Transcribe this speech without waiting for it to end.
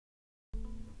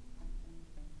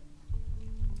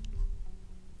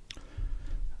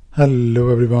Hello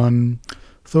everyone.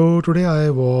 So today I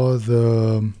was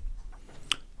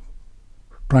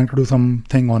trying to do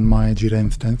something on my Jira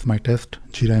instance, my test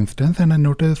Jira instance, and I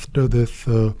noticed this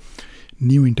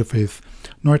new interface.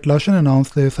 Now Atlassian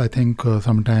announced this, I think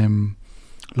sometime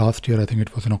last year. I think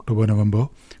it was in October, November.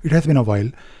 It has been a while.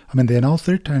 I mean, they announced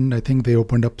it, and I think they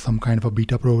opened up some kind of a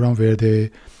beta program where they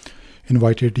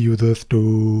invited users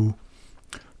to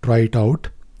try it out.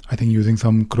 I think using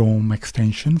some Chrome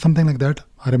extension, something like that.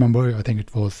 I remember, I think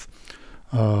it was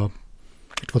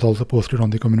also posted on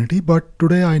the community. But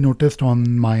today I noticed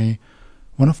on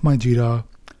one of my Jira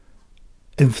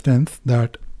instance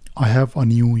that I have a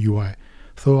new UI.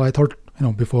 So I thought,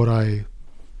 before I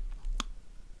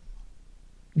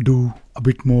do a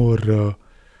bit more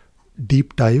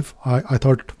deep dive, I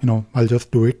thought, I'll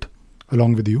just do it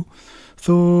along with you.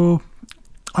 So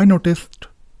I noticed,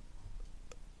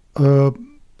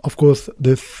 of course,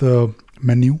 this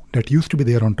menu that used to be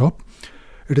there on top,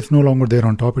 it is no longer there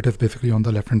on top. It is basically on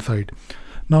the left hand side.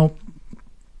 Now,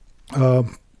 I'll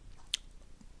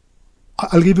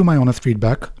give you my honest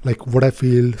feedback, like what I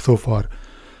feel so far.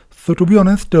 So to be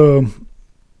honest,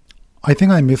 I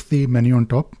think I missed the menu on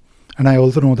top. And I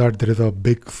also know that there is a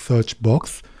big search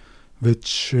box,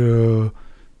 which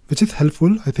is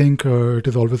helpful. I think it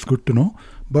is always good to know.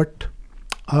 But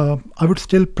I would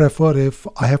still prefer if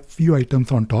I have few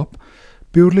items on top,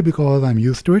 purely because I'm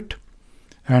used to it,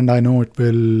 and I know it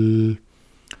will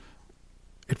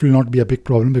not be a big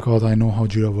problem because I know how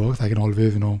Jira works. I can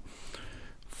always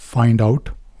find out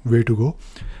where to go.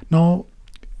 Now,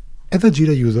 as a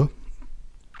Jira user,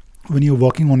 when you're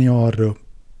working on your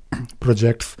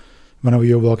projects, whenever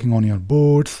you're working on your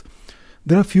boards,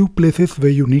 there are few places where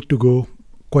you need to go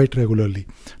quite regularly.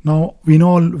 Now, we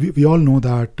all know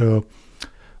that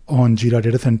on Jira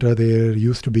Data Center, there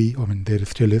used to be, there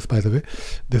still is, by the way,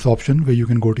 this option where you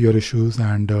can go to your issues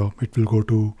and it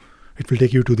will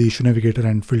take you to the issue navigator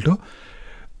and filter.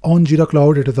 On Jira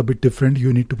Cloud, it is a bit different.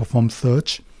 You need to perform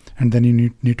search, and then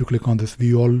you need to click on this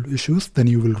view all issues. Then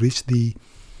you will reach the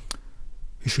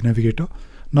issue navigator.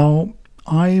 Now,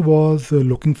 I was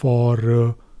looking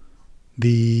for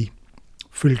the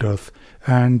filters,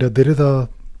 and there is a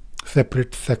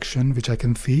separate section which I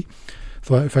can see.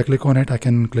 So if I click on it, I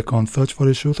can click on search for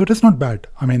issues. So it is not bad.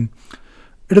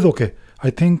 It is okay.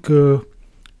 I think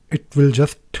it will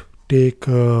just take,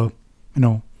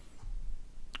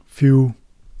 few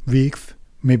weeks,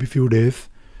 maybe few days,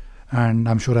 and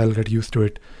I'm sure I'll get used to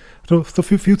it. So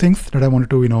few things that I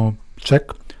wanted to, check.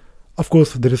 Of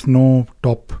course, there is no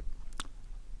top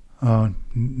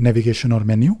navigation or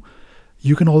menu.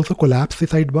 You can also collapse the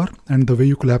sidebar, and the way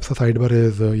you collapse the sidebar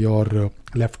is your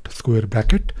left square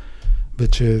bracket,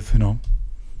 which is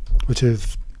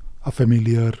a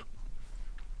familiar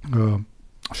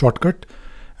shortcut.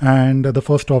 And the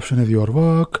first option is your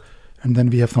work, and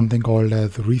then we have something called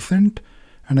as recent.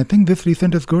 And I think this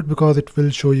recent is good because it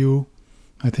will show you,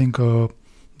 I think, the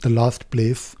last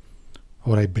place,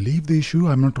 or I believe the issue.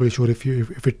 I'm not really sure if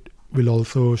it will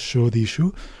also show the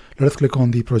issue. Let us click on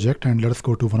the project and let us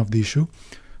go to one of the issue.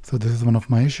 So this is one of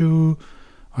my issue.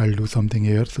 I'll do something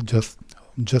here. So just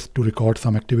to record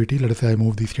some activity. Let us say I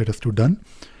move the status to done,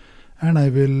 and I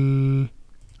will,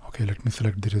 okay, let me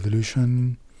select the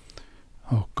resolution.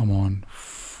 Oh, come on.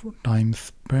 Time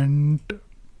spent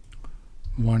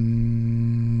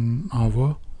 1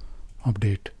 hour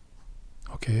update.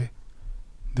 Okay,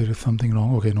 there is something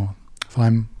wrong. Okay, no. So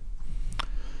I'm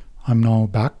now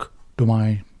back to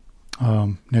my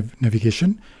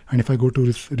navigation, and if I go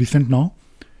to recent now,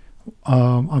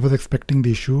 I was expecting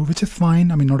the issue, which is fine.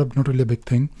 Not really a big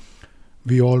thing.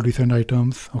 We all recent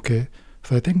items. Okay,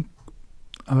 so I think,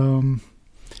 if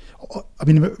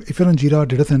you're on Jira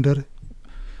Data Center,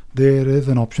 there is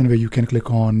an option where you can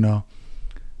click on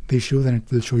the issues, and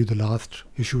it will show you the last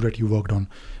issue that you worked on.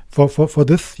 For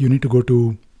this, you need to go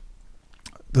to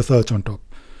the search on top.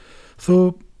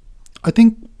 So I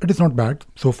think it is not bad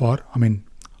so far.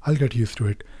 I'll get used to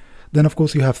it. Then, of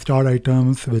course, you have start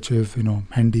items, which is,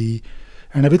 handy,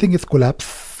 and everything is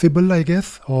collapsible, I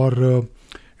guess, or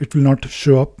it will not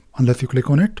show up unless you click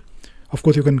on it. Of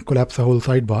course, you can collapse the whole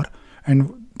sidebar.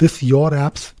 And this your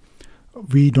apps,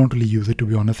 we don't really use it, to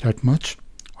be honest, that much.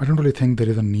 I don't really think there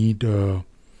is a need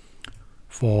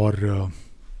for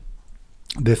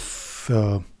this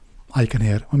icon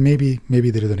here. Or maybe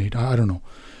there is a need. I don't know.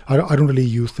 I don't really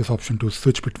use this option to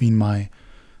switch between my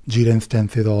Jira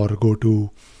instances or go to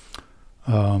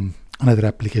another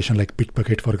application like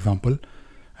Bitbucket, for example,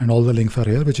 and all the links are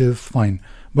here, which is fine.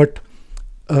 But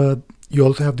you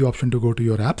also have the option to go to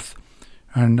your apps,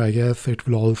 and I guess it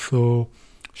will also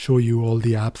show you all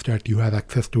the apps that you have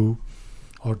access to,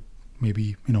 or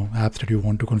maybe apps that you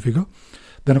want to configure.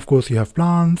 Then of course you have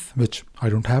plans, which I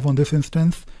don't have on this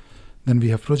instance. Then we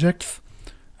have projects,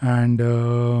 and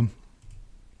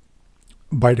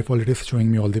by default it is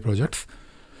showing me all the projects.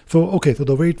 So okay, so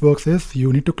the way it works is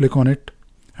you need to click on it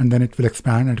and then it will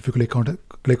expand, and if you click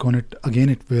on it again,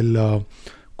 it will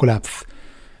collapse.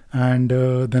 And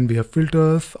then we have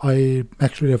filters. I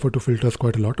actually refer to filters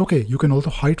quite a lot. Okay, you can also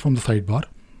hide from the sidebar,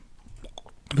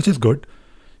 which is good.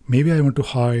 Maybe I want to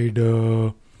hide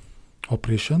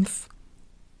operations,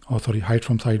 hide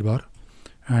from sidebar.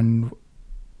 And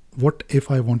what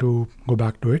if I want to go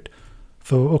back to it?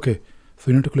 So okay, so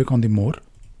you need to click on the more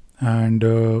and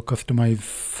customize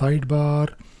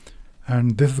sidebar,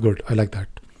 and this is good. I like that.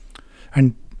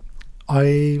 And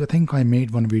I think I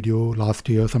made one video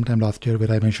sometime last year,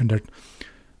 where I mentioned that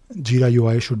Jira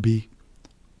UI should be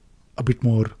a bit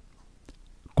more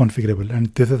configurable,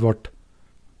 and this is what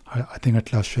I think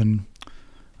Atlassian,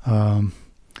 I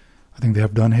think they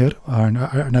have done here, and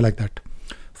I like that.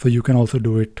 So you can also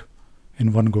do it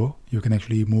in one go. You can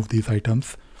actually move these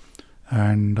items,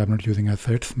 and I'm not using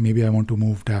assets. Maybe I want to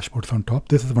move dashboards on top.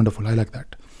 This is wonderful. I like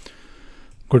that.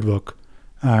 Good work.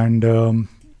 And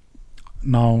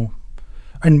now,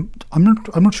 and I'm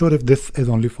not sure if this is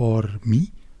only for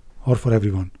me or for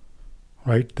everyone,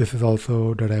 right? This is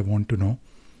also that I want to know.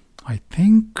 I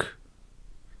think,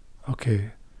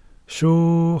 okay,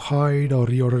 show, hide or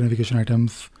reorder navigation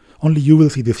items. Only you will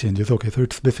see these changes. Okay, so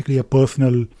it's basically a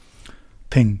personal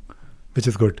thing, which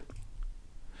is good.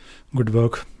 Good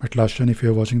work, Atlassian. If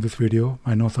you're watching this video,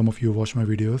 I know some of you watch my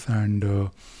videos, and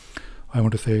I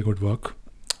want to say good work.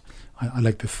 I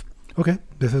like this. Okay,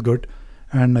 this is good.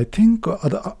 And I think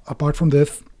apart from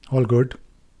this, all good.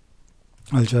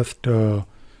 I'll just, I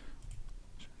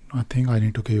think I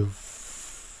need to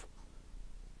give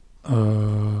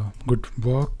good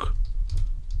work,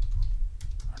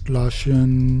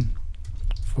 Atlassian,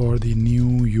 for the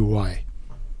new UI.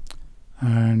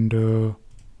 And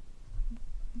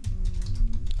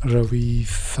Ravi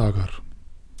Sagar.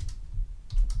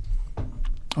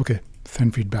 Okay,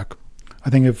 send feedback. I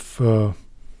think if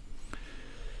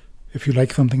you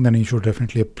like something, then you should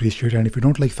definitely appreciate it. And if you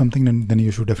don't like something, then you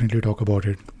should definitely talk about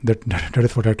it. That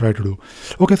is what I try to do.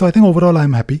 Okay, so I think overall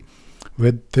I'm happy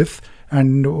with this.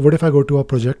 And what if I go to a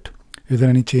project? Is there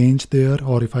any change there?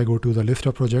 Or if I go to the list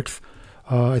of projects?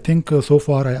 I think so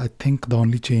far, I think the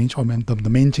only change, or the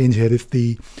main change here is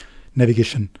the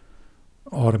navigation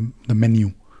or the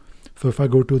menu. So if I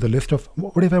go to the list of,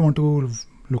 what if I want to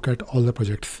look at all the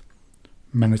projects?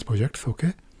 Manage projects,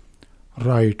 okay.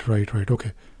 Right,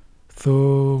 okay.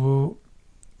 So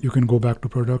you can go back to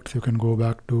products, you can go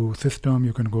back to system,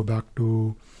 you can go back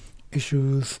to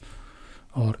issues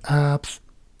or apps.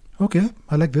 Okay,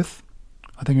 I like this.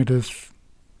 I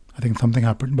think something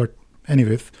happened, but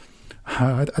anyways,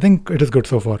 I think it is good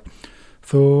so far.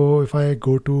 So if I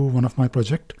go to one of my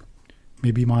project,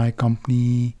 maybe my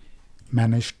company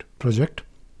managed project.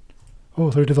 Oh,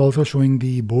 so it is also showing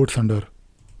the boards under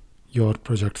your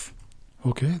projects.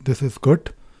 Okay, this is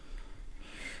good.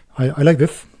 I like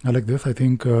this. I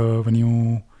think and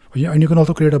you can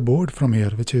also create a board from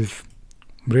here, which is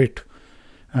great.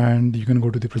 And you can go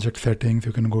to the project settings.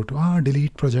 You can go to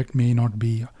delete project may not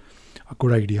be a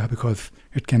good idea, because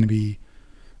it can be,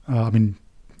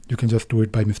 you can just do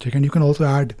it by mistake. And you can also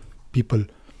add people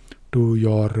to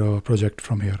your project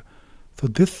from here. So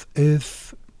this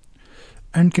is,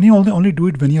 and can you only do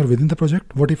it when you're within the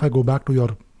project? What if I go back to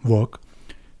your work?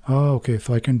 Okay,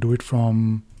 so I can do it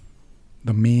from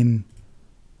the main,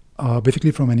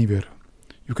 basically from anywhere.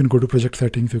 You can go to project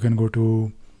settings, you can go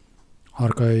to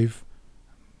archive.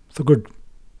 So good.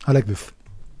 I like this.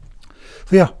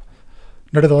 So yeah,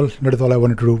 that is all I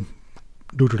wanted to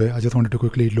do today. I just wanted to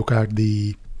quickly look at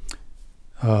the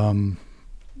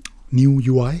new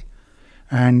UI.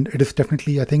 And it is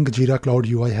definitely, I think Jira Cloud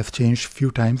UI has changed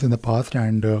few times in the past,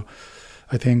 and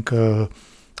I think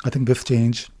this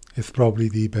change is probably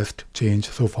the best change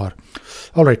so far.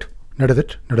 All right, that is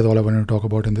it. That is all I wanted to talk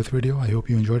about in this video. I hope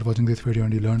you enjoyed watching this video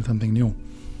and you learned something new.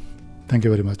 Thank you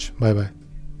very much. Bye bye.